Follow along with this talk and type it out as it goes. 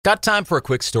Got time for a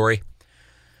quick story.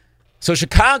 So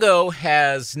Chicago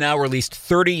has now released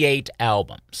 38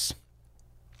 albums.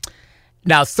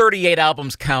 Now, 38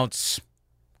 albums counts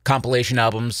compilation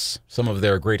albums, some of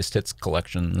their greatest hits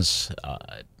collections,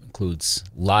 includes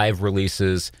live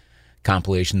releases,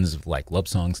 compilations of like love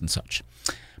songs and such.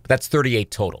 But that's 38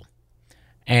 total.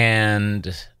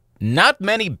 And not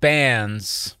many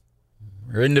bands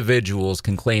or individuals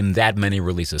can claim that many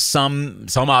releases. Some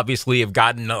obviously have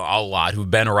gotten a lot, who've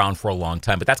been around for a long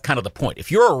time, but that's kind of the point.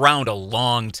 If you're around a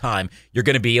long time, you're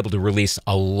going to be able to release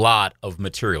a lot of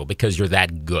material because you're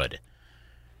that good.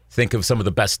 Think of some of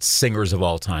the best singers of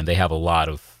all time. They have a lot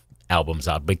of albums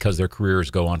out because their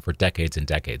careers go on for decades and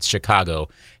decades. Chicago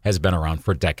has been around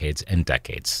for decades and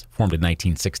decades, formed in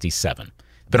 1967.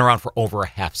 Been around for over a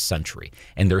half century,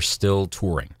 and they're still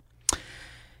touring.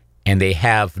 And they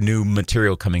have new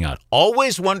material coming out.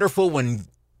 Always wonderful when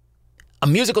a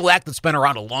musical act that's been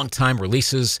around a long time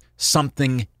releases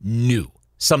something new,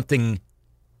 something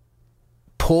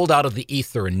pulled out of the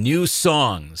ether, new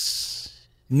songs,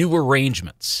 new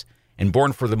arrangements. And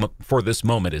Born for This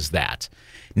Moment is that.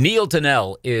 Neil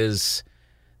Donnell is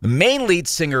the main lead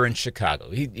singer in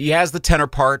Chicago. He has the tenor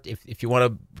part. If you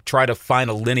want to try to find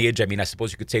a lineage, I mean, I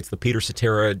suppose you could say it's the Peter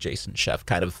Cetera, Jason Scheff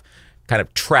kind of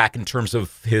track in terms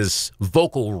of his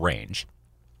vocal range.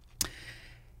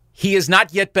 He has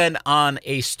not yet been on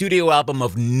a studio album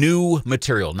of new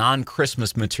material,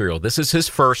 non-Christmas material. This is his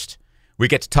first. We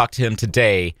get to talk to him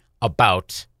today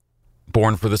about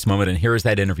Born for This Moment, and here is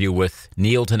that interview with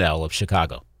Neil Donnell of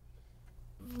Chicago.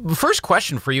 The first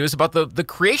question for you is about the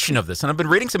creation of this, and I've been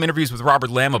reading some interviews with Robert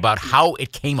Lamm about how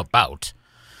it came about.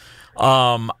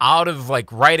 Out of like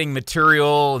writing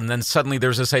material, and then suddenly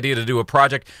there's this idea to do a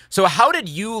project. So how did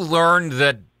you learn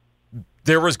that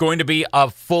there was going to be a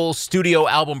full studio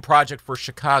album project for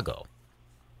Chicago?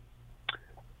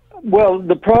 Well,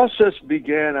 the process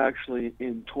began actually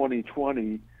in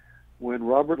 2020 when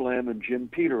Robert Lamm and Jim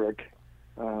Peterick,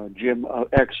 Jim,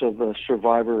 ex of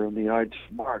Survivor and the Ides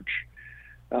of March,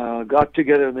 got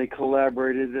together and they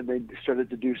collaborated and they started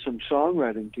to do some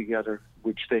songwriting together,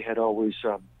 which they had always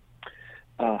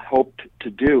hoped to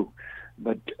do,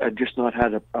 but just not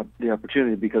had the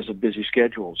opportunity because of busy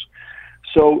schedules.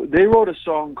 So they wrote a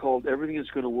song called Everything Is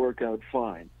Going to Work Out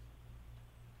Fine.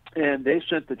 And they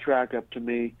sent the track up to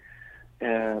me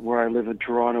where I live in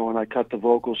Toronto, and I cut the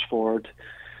vocals for it.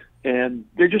 And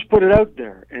they just put it out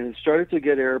there, and it started to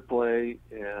get airplay.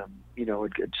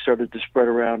 It started to spread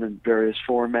around in various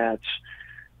formats.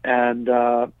 And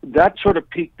that sort of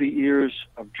piqued the ears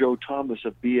of Joe Thomas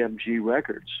of BMG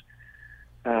Records,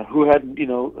 who had,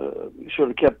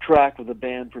 sort of kept track of the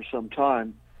band for some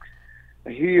time.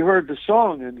 He heard the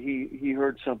song, and he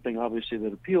heard something, obviously,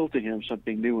 that appealed to him,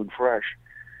 something new and fresh,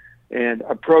 and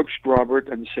approached Robert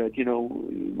and said,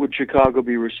 would Chicago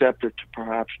be receptive to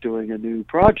perhaps doing a new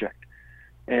project?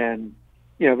 And,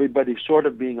 everybody sort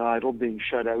of being idle, being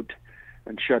shut out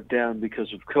and shut down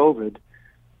because of COVID,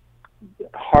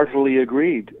 heartily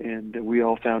agreed, and we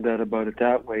all found out about it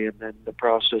that way. And then the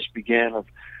process began of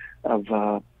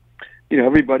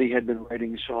everybody had been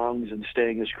writing songs and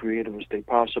staying as creative as they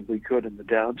possibly could in the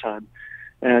downtime,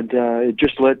 and it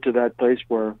just led to that place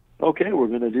where, okay, we're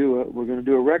going to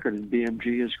do a record, and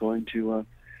BMG is going to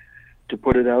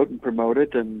put it out and promote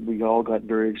it, and we all got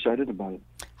very excited about it.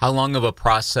 How long of a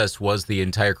process was the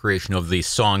entire creation of the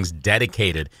songs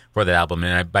dedicated for that album?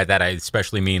 And by that I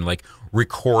especially mean like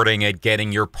recording it,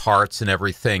 getting your parts and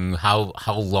everything. How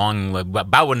long?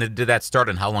 About when did that start,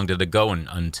 and how long did it go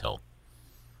until?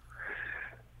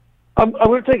 I'm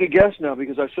going to take a guess now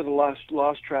because I sort of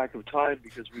lost track of time,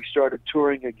 because we started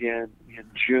touring again in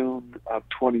June of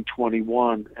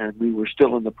 2021, and we were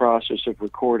still in the process of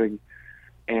recording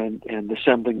and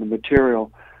assembling the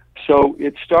material. So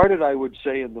it started, I would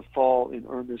say, in the fall in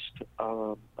earnest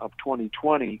of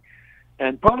 2020,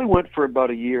 and probably went for about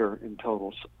a year in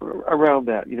total, around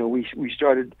that. We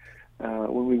started,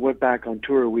 when we went back on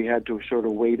tour, we had to sort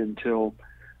of wait until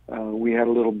we had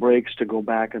a little breaks to go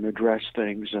back and address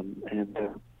things, and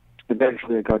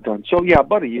eventually it got done. So yeah,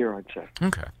 about a year, I'd say.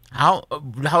 Okay. How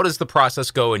does the process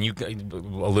go? And you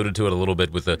alluded to it a little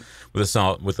bit with the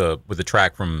song with the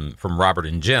track from Robert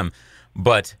and Jim,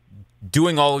 but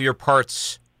doing all of your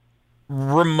parts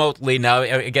remotely now.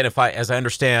 Again, as I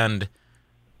understand,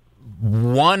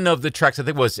 one of the tracks, I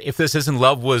think, was If This Isn't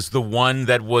Love, was the one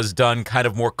that was done kind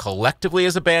of more collectively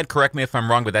as a band. Correct me if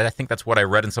I'm wrong, but I think that's what I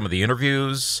read in some of the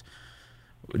interviews.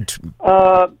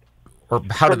 Or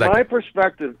how did that? From my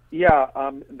perspective,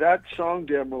 that song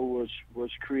demo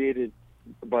was created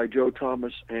by Joe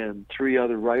Thomas and three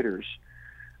other writers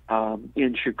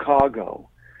in Chicago.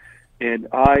 And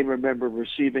I remember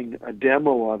receiving a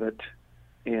demo of it,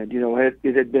 and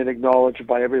it had been acknowledged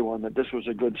by everyone that this was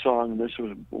a good song, and this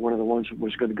was one of the ones that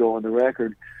was going to go on the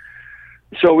record.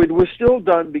 So it was still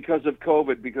done because of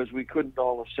COVID, because we couldn't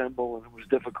all assemble and it was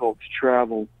difficult to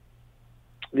travel.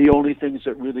 The only things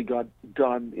that really got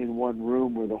done in one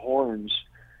room were the horns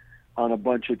on a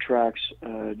bunch of tracks.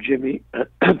 Jimmy,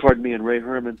 pardon me, and Ray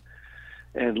Herman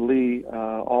and Lee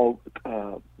all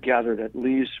gathered at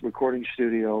Lee's recording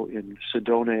studio in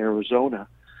Sedona, Arizona.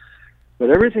 But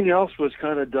everything else was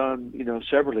kind of done,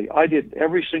 separately. I did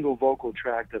every single vocal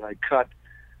track that I cut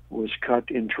was cut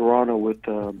in Toronto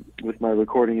with my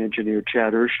recording engineer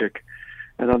Chad Urshik.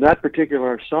 And on that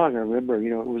particular song, I remember,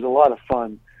 it was a lot of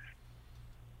fun,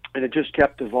 and it just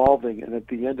kept evolving. And at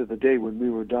the end of the day, when we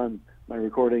were done, my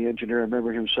recording engineer, I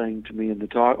remember him saying to me in the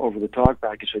over the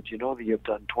talkback, he said, "You know that you've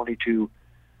done 22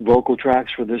 vocal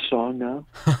tracks for this song now?"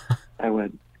 I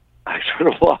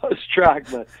sort of lost track,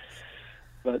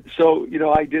 but so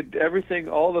I did everything,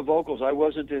 all the vocals. I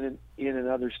wasn't in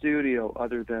another studio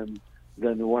other than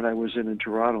the one I was in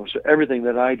Toronto. So everything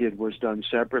that I did was done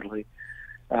separately.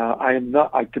 I am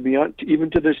not, to be honest, even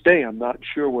to this day, I'm not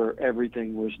sure where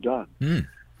everything was done.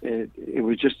 It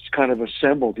was just kind of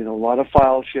assembled, a lot of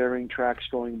file sharing, tracks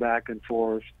going back and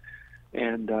forth,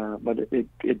 and but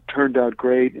it turned out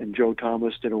great. And Joe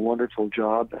Thomas did a wonderful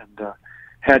job, and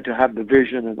had to have the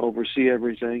vision and oversee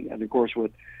everything. And of course,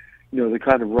 with the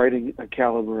kind of writing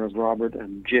caliber of Robert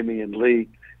and Jimmy and Lee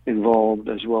involved,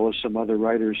 as well as some other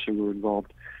writers who were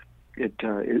involved,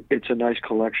 it's a nice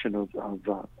collection of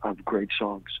great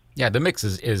songs. Yeah, the mix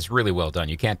is really well done.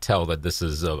 You can't tell that this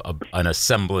is an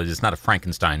assemblage. It's not a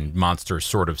Frankenstein monster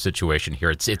sort of situation here.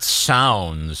 It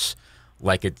sounds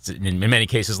like it's, in many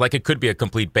cases, like it could be a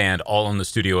complete band all in the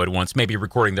studio at once, maybe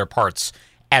recording their parts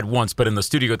at once, but in the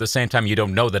studio at the same time. You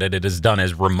don't know that it is done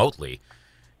as remotely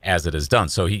as it is done.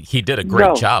 So he did a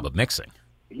great job of mixing.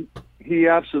 He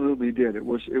absolutely did. It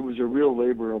was a real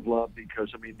labor of love,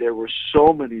 because there were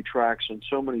so many tracks and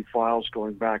so many files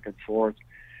going back and forth.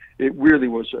 It really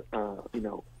was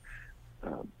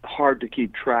hard to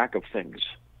keep track of things.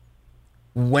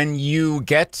 When you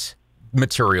get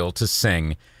material to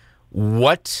sing,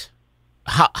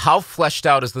 how fleshed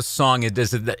out is the song?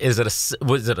 Was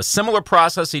it a similar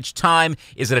process each time?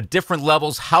 Is it at different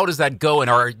levels? How does that go?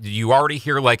 And do you already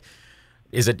hear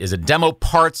is it demo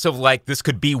parts of this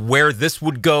could be where this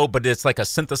would go, but it's like a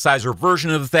synthesizer version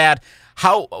of that?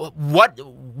 What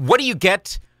do you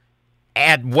get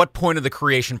at what point of the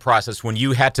creation process when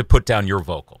you had to put down your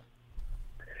vocal?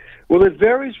 Well, it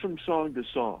varies from song to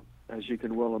song, as you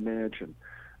can well imagine.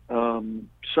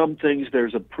 Some things,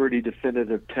 there's a pretty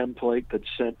definitive template that's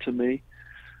sent to me.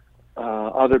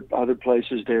 Other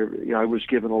places, I was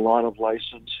given a lot of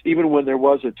license. Even when there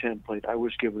was a template, I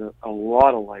was given a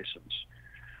lot of license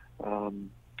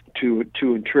to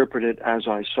interpret it as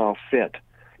I saw fit.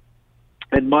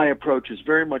 And my approach is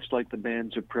very much like the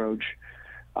band's approach.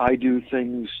 I do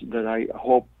things that I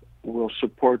hope will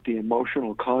support the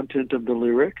emotional content of the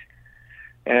lyric,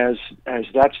 as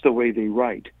that's the way they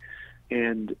write.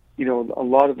 And a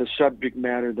lot of the subject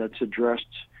matter that's addressed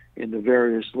in the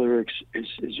various lyrics is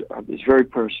very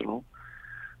personal,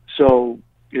 so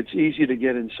it's easy to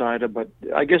get inside of. But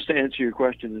I guess to answer your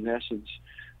question, in essence,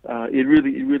 it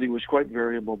really was quite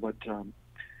variable. But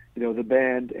the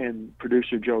band and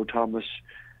producer Joe Thomas,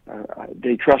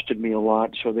 they trusted me a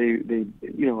lot, so they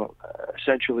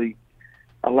essentially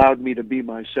allowed me to be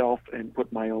myself and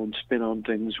put my own spin on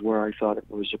things where I thought it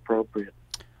was appropriate.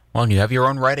 Well, and you have your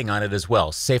own writing on it as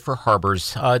well. Safer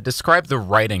Harbors. Describe the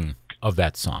writing of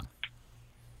that song.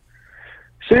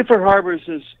 Safer Harbors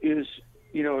is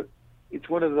it's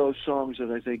one of those songs that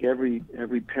I think every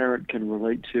parent can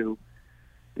relate to.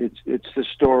 It's the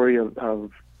story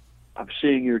of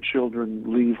seeing your children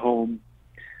leave home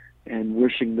and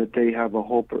wishing that they have a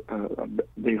hope.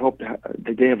 They hope that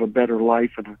they have a better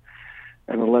life and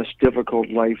a less difficult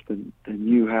life than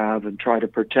you have, and try to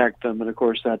protect them. And of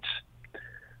course, that's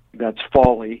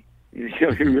folly. You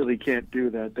really can't do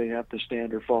that. They have to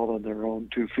stand or fall on their own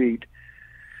 2 feet.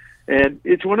 And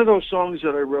it's one of those songs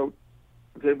that I wrote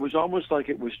that was almost like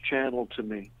it was channeled to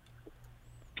me.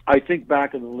 I think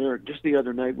back in the lyric, just the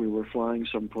other night we were flying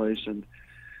someplace, and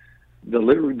the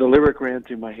lyric ran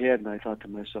through my head, and I thought to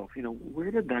myself,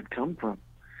 where did that come from?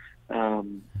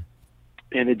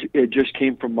 And it just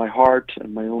came from my heart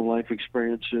and my own life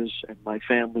experiences and my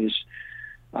family's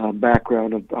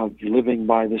background of living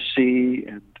by the sea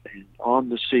and on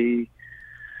the sea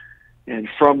and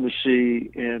from the sea,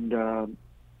 and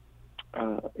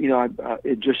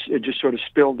it just sort of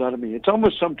spilled out of me. It's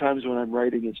almost sometimes when I'm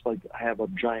writing, it's like I have a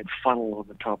giant funnel on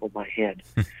the top of my head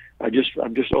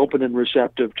I'm just open and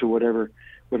receptive to whatever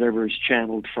is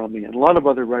channeled from me. And a lot of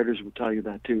other writers will tell you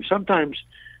that too. Sometimes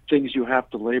things you have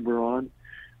to labor on,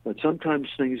 but sometimes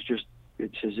things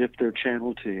it's as if they're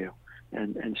channeled to you.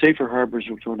 And Safer Harbors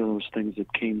was one of those things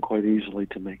that came quite easily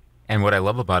to me. And what I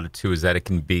love about it too is that it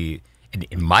can be,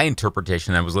 in my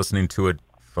interpretation, I was listening to it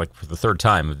for the third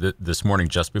time this morning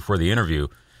just before the interview,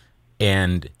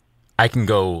 and I can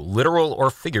go literal or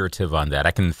figurative on that.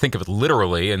 I can think of it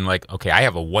literally and like, okay, I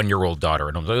have a 1-year-old daughter,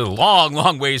 and there's a long,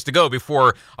 long ways to go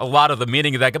before a lot of the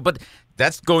meaning of that. But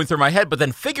that's going through my head. But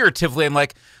then figuratively, I'm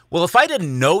like, well, if I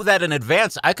didn't know that in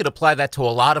advance, I could apply that to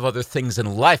a lot of other things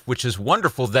in life, which is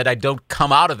wonderful that I don't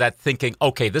come out of that thinking,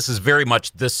 okay, this is very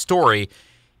much this story.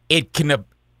 It can,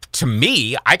 to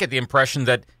me, I get the impression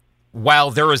that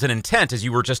while there is an intent, as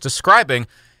you were just describing,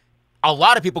 a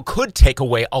lot of people could take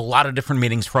away a lot of different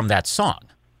meanings from that song.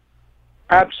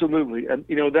 Absolutely. And,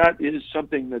 that is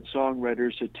something that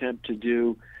songwriters attempt to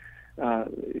do,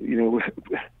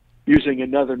 using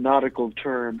another nautical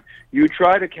term. You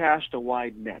try to cast a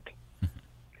wide net,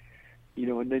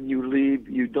 and then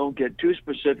you don't get too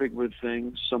specific with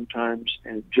things sometimes,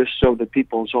 and just so that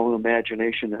people's own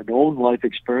imagination and own life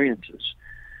experiences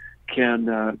can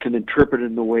interpret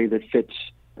in the way that fits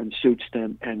and suits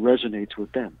them and resonates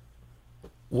with them.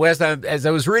 Well, as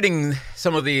I was reading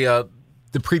some of the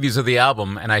previews of the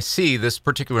album, and I see this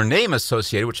particular name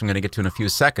associated, which I'm going to get to in a few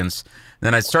seconds,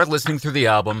 then I start listening through the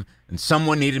album, and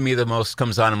Someone Needed Me the Most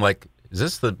comes on. I'm like, is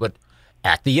this but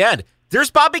at the end, there's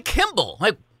Bobby Kimball.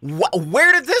 Like,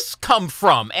 where did this come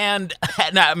from? And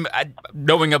I'm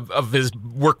knowing of his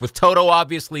work with Toto,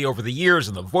 obviously, over the years,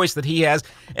 and the voice that he has,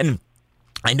 and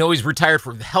I know he's retired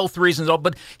for health reasons,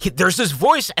 but there's this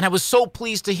voice, and I was so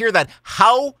pleased to hear that.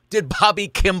 How did Bobby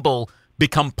Kimball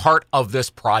become part of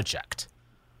this project?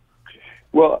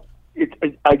 Well,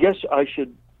 I guess I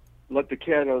should let the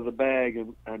cat out of the bag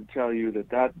and tell you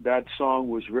that song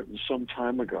was written some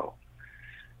time ago.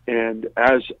 And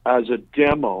as a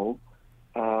demo,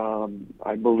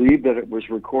 I believe that it was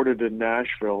recorded in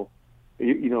Nashville,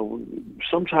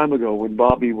 some time ago when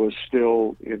Bobby was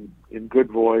still in good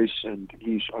voice, and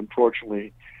he's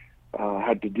unfortunately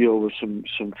had to deal with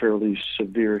some fairly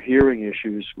severe hearing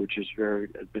issues, which has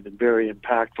been very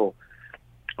impactful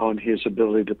on his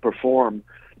ability to perform.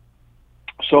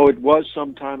 So it was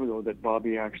some time ago that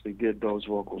Bobby actually did those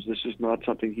vocals. This is not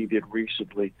something he did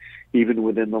recently, even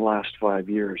within the last 5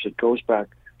 years. It goes back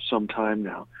some time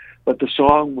now. But the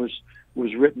song was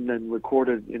written and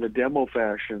recorded in a demo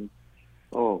fashion,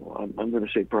 I'm going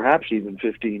to say perhaps even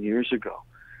 15 years ago.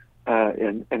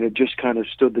 And it just kind of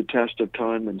stood the test of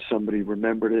time, and somebody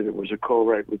remembered it. It was a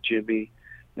co-write with Jimmy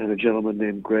and a gentleman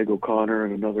named Greg O'Connor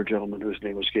and another gentleman whose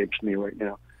name escapes me right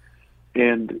now.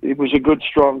 And it was a good,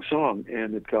 strong song,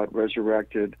 and it got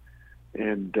resurrected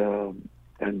and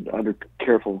under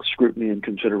careful scrutiny and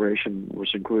consideration was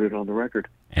included on the record.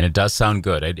 And it does sound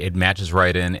good. It matches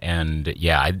right in, and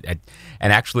yeah,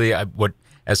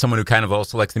 as someone who kind of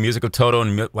also likes the music of Toto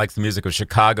and likes the music of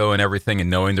Chicago and everything, and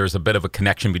knowing there's a bit of a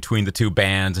connection between the two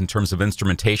bands in terms of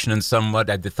instrumentation and somewhat,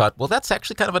 I thought, well, that's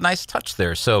actually kind of a nice touch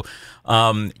there. So,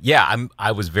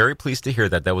 I was very pleased to hear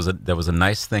that. That was a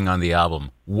nice thing on the album.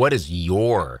 What is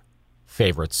your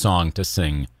favorite song to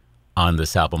sing on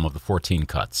this album of the 14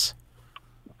 cuts?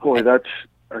 Boy, that's,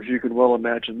 as you can well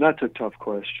imagine, that's a tough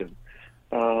question.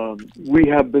 We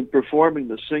have been performing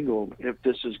the single, If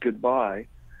This Is Goodbye,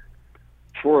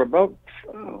 for about,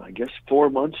 4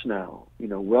 months now,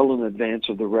 well in advance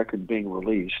of the record being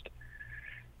released.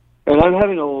 And I'm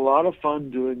having a lot of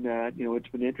fun doing that. It's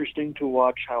been interesting to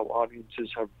watch how audiences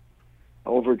have,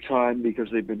 over time, because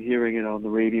they've been hearing it on the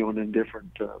radio and in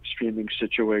different streaming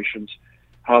situations,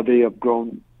 how they have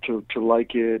grown to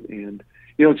like it. And,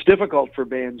 it's difficult for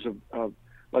bands of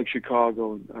like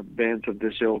Chicago and bands of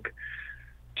this ilk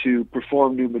to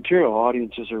perform new material.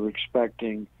 Audiences are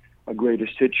expecting a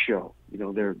greatest hits show.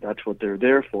 That's what they're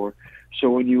there for.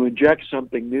 So when you inject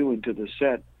something new into the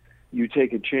set, you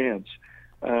take a chance.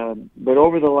 But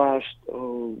over the last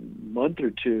month or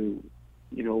two,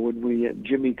 when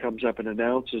Jimmy comes up and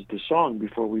announces the song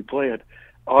before we play it,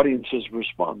 audiences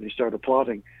respond. They start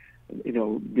applauding,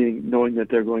 knowing that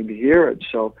they're going to hear it.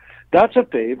 So that's a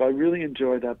fave. I really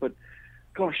enjoy that. But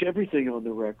gosh, everything on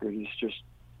the record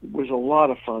was a lot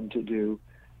of fun to do.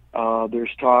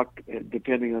 There's talk,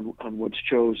 depending on what's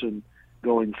chosen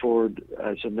going forward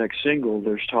as a next single,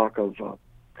 there's talk of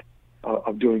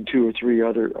doing 2 or 3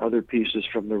 other pieces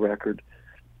from the record.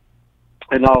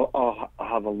 And I'll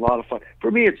have a lot of fun.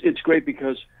 For me, it's great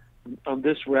because on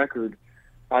this record,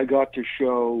 I got to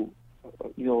show,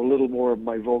 a little more of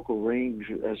my vocal range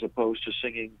as opposed to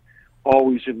singing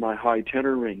always in my high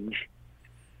tenor range.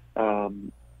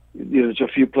 There's a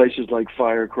few places like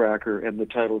Firecracker and the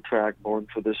title track, Born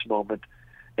for This Moment,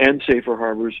 and Safer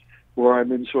Harbors, where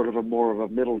I'm in sort of a more of a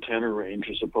middle tenor range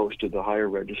as opposed to the higher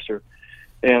register.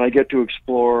 And I get to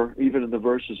explore, even in the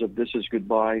verses of This Is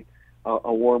Goodbye,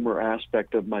 a warmer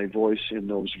aspect of my voice in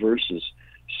those verses.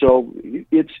 So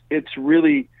it's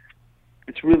really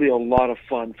a lot of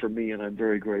fun for me, and I'm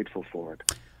very grateful for it.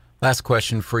 Last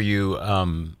question for you.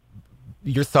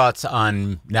 Your thoughts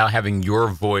on now having your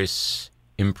voice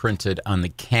imprinted on the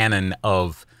canon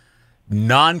of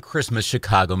non-Christmas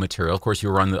Chicago material. Of course, you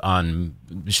were on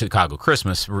Chicago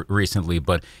Christmas recently,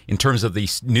 but in terms of the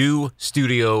new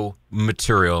studio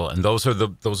material, and those are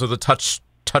the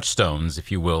touchstones,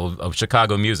 if you will, of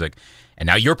Chicago music, and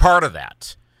now you're part of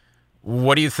that.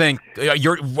 What do you think?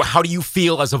 How do you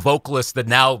feel as a vocalist that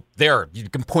now you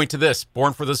can point to this,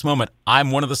 Born for This Moment?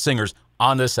 I'm one of the singers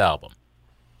on this album.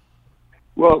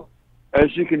 Well,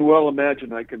 as you can well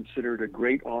imagine, I consider it a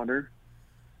great honor.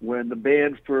 When the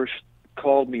band first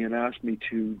called me and asked me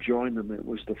to join them, it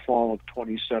was the fall of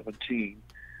 2017.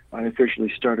 I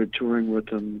officially started touring with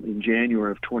them in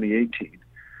January of 2018.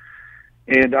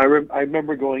 And I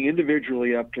remember going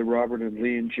individually up to Robert and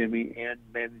Lee and Jimmy and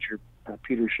manager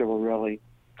Peter Chiavarelli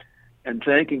and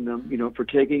thanking them, for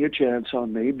taking a chance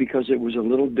on me, because it was a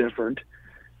little different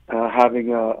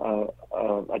having a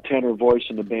tenor voice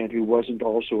in the band who wasn't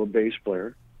also a bass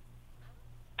player.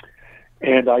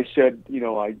 And I said,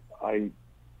 I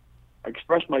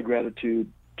expressed my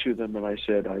gratitude to them, and I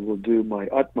said I will do my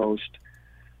utmost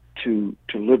to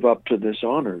live up to this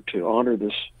honor, to honor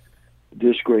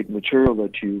this great material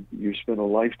that you spent a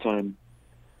lifetime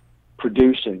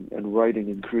producing and writing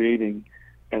and creating,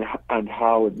 and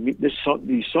how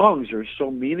these songs are so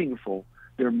meaningful.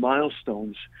 They're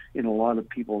milestones in a lot of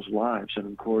people's lives, and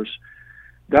of course,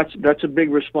 that's a big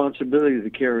responsibility to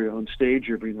carry on stage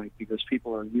every night, because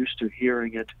people are used to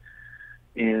hearing it,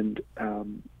 and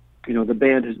the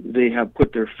band they have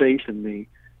put their faith in me,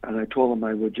 and I told them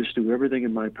I would just do everything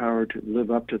in my power to live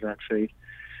up to that faith.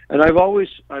 And I've always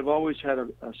had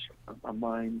a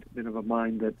mind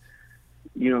that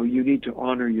you need to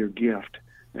honor your gift.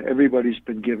 Everybody's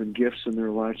been given gifts in their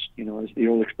lives. As the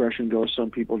old expression goes,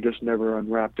 some people just never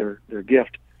unwrap their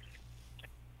gift.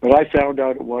 But I found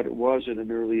out what it was at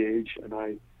an early age, and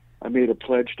I made a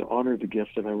pledge to honor the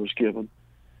gift that I was given.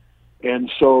 And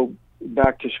so,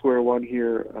 back to square one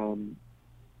here,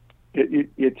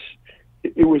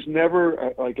 it was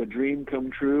never like a dream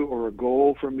come true or a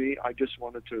goal for me. I just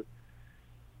wanted to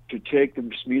take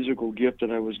this musical gift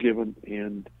that I was given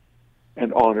and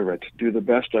honor it, do the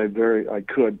best I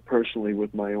could personally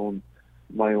with my own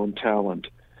talent.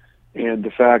 And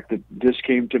the fact that this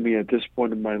came to me at this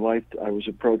point in my life, I was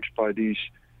approached by these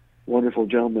wonderful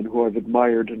gentlemen who I've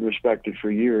admired and respected for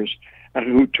years, and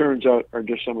who turns out are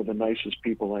just some of the nicest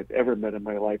people I've ever met in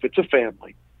my life. It's a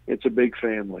family. It's a big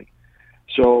family.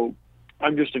 So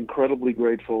I'm just incredibly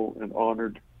grateful and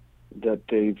honored that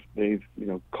they've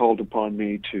called upon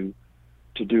me to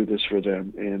do this for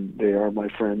them, and they are my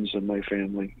friends and my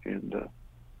family, and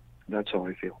that's how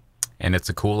I feel. And it's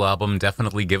a cool album.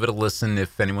 Definitely give it a listen.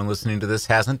 If anyone listening to this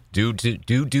hasn't,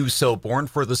 do so. Born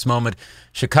for This Moment,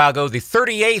 Chicago, the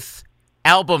 38th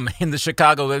album in the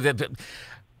Chicago.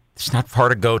 It's not far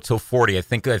to go till 40. I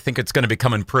think it's going to be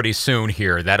coming pretty soon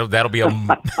here. That'll be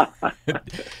a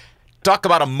talk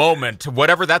about a moment,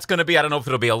 whatever that's going to be. I don't know if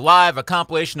it'll be a live, a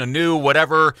compilation, a new,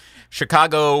 whatever.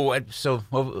 Chicago. So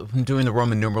I'm doing the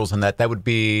Roman numerals on that. That would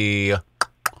be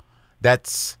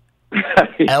that's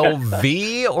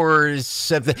LV or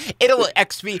something. It'll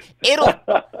XV.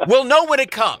 We'll know when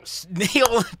it comes.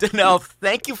 Neil Donnell,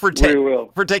 thank you for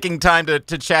taking time to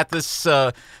chat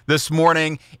this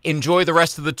morning. Enjoy the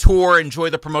rest of the tour.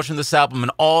 Enjoy the promotion of this album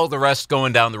and all the rest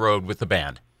going down the road with the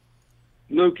band.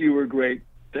 Luke, you were great.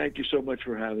 Thank you so much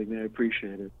for having me. I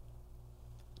appreciate it.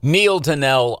 Neil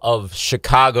Donnell of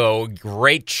Chicago.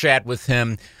 Great chat with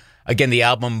him. Again, the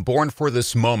album Born for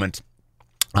This Moment.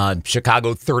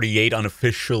 Chicago 38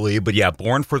 unofficially, but yeah,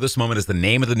 Born for This Moment is the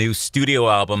name of the new studio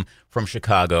album from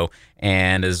Chicago.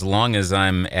 And as long as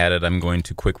I'm at it, I'm going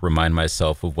to quick remind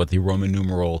myself of what the Roman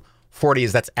numeral 40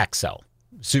 is. That's XL.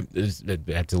 I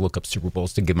have to look up Super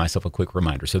Bowls to give myself a quick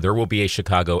reminder. So there will be a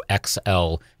Chicago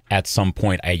XL at some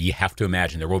point. You have to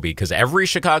imagine there will be, because every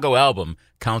Chicago album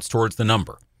counts towards the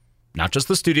number. Not just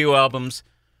the studio albums,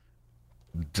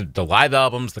 the live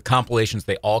albums, the compilations,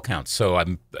 they all count. So I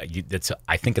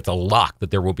think it's a lock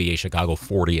that there will be a Chicago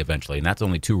 40 eventually, and that's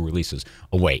only 2 releases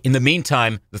away. In the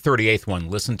meantime, the 38th one,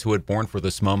 listen to it, Born for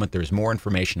This Moment. There's more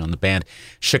information on the band.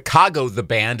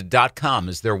 ChicagoTheBand.com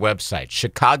is their website.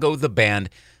 ChicagoTheBand.com.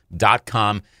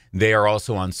 GotTime.com. They are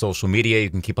also on social media. You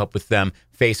can keep up with them,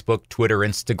 Facebook, Twitter,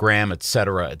 Instagram,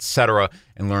 etc.,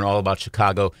 and learn all about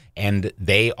Chicago. And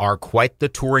they are quite the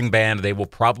touring band. They will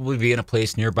probably be in a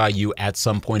place nearby you at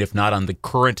some point, if not on the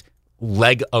current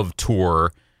leg of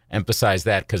tour. Emphasize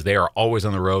that because they are always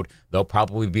on the road. They'll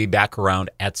probably be back around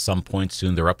at some point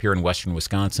soon. They're up here in western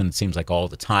Wisconsin, it seems like all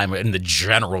the time, in the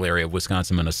general area of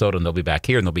Wisconsin, Minnesota, and they'll be back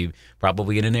here, and they'll be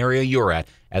probably in an area you're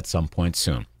at some point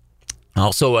soon.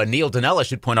 Also, Neil Donnell, I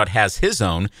should point out, has his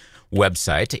own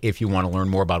website if you want to learn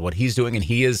more about what he's doing, and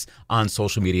he is on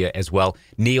social media as well.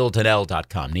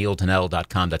 NeilDonnell.com.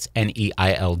 NeilDonnell.com. That's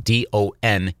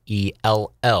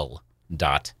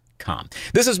NeilDonnell.com.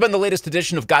 This has been the latest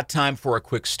edition of Got Time for a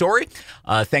Quick Story.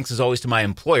 Thanks, as always, to my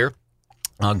employer,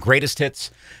 Greatest Hits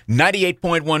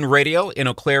 98.1 Radio in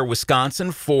Eau Claire,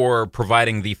 Wisconsin, for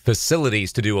providing the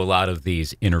facilities to do a lot of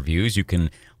these interviews. You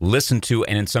can listen to,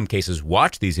 and in some cases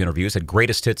watch, these interviews at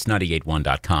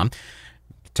greatesthits981.com.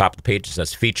 Top of the page, it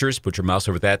says features. Put your mouse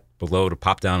over that below to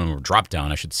pop down, or drop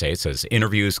down, I should say. It says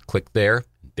interviews. Click there.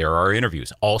 There are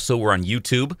interviews. Also, we're on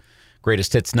YouTube,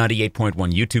 Greatest Hits 98.1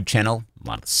 YouTube channel. A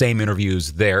lot of the same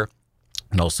interviews there.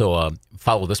 And also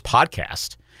follow this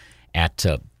podcast at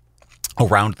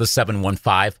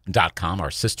aroundthe715.com, our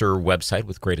sister website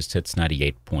with Greatest Hits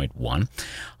 98.1.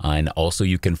 And also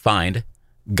you can find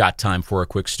Got Time for a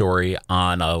Quick Story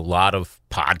on a lot of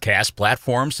podcast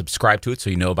platforms. Subscribe to it so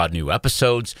you know about new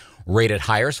episodes. Rate it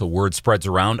higher so word spreads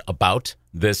around about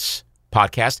this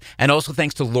podcast. And also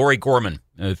thanks to Lori Gorman,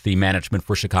 the management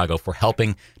for Chicago, for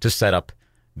helping to set up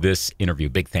this interview.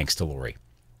 Big thanks to Lori.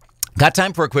 Got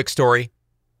Time for a Quick Story.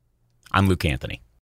 I'm Luke Anthony.